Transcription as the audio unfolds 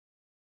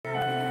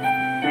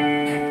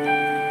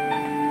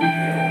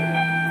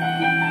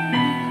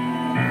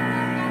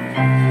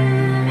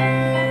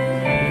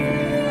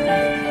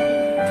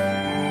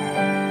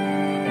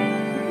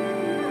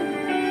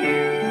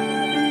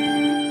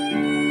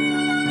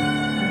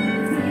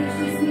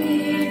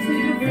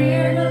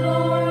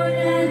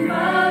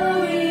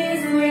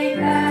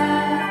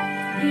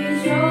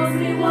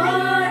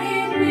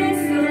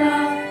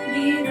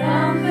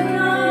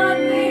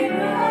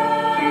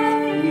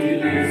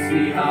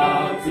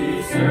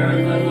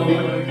serve the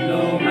Lord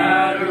no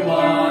matter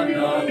what the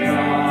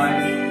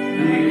price.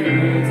 We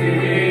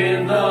rooted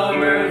in the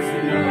words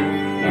we know,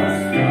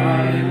 must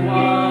try in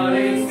what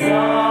is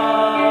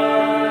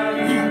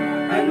wise.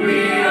 And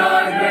we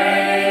are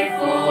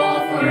grateful,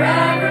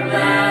 forever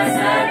blessed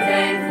and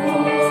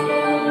thankful.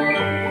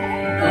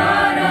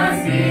 God has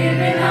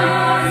given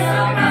us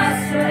a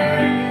master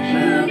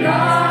who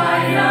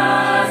guides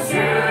us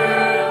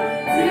true.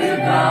 To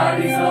God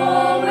is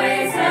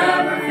always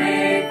ever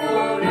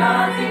faithful,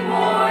 nothing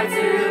more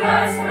to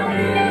ask from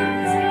you.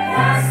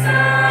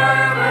 Master,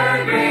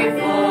 we're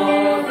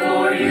grateful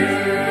for you.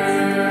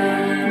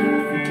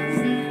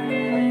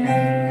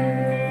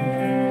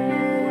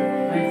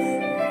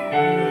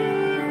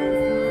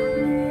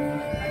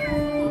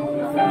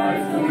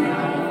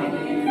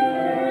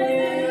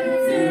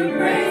 To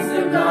praise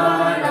the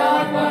God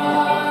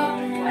above,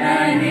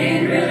 and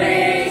in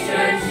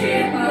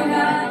relationship with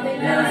God,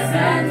 the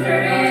center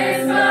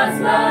is God's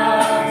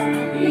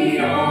love. He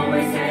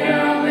always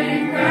will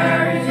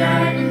encourage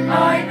us.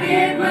 I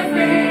give my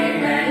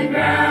faith and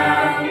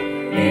ground.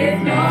 If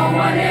no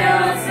one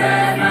else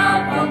can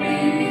help me,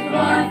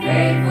 one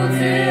faithful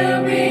to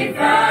be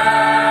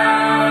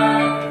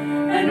found.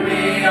 And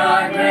we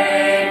are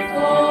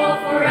grateful,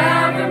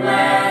 forever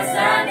blessed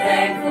and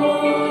thankful.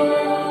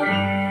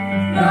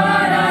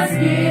 God has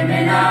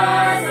given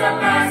us a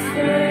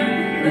master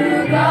who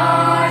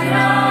guides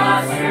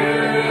us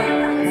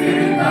true. To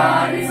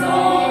God is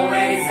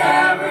always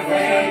ever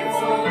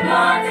faithful,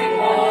 nothing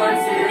more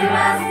to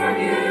ask from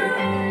you.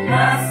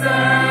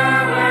 Master,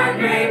 we're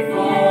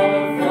grateful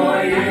for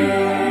you.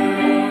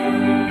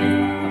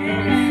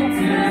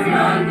 To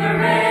run the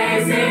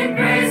race in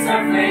grace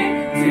our faith,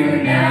 to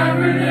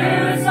never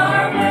lose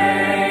our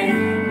way.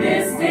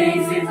 This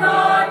things in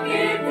thought,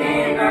 keep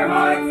in our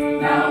hearts.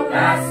 Now,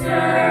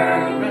 Master,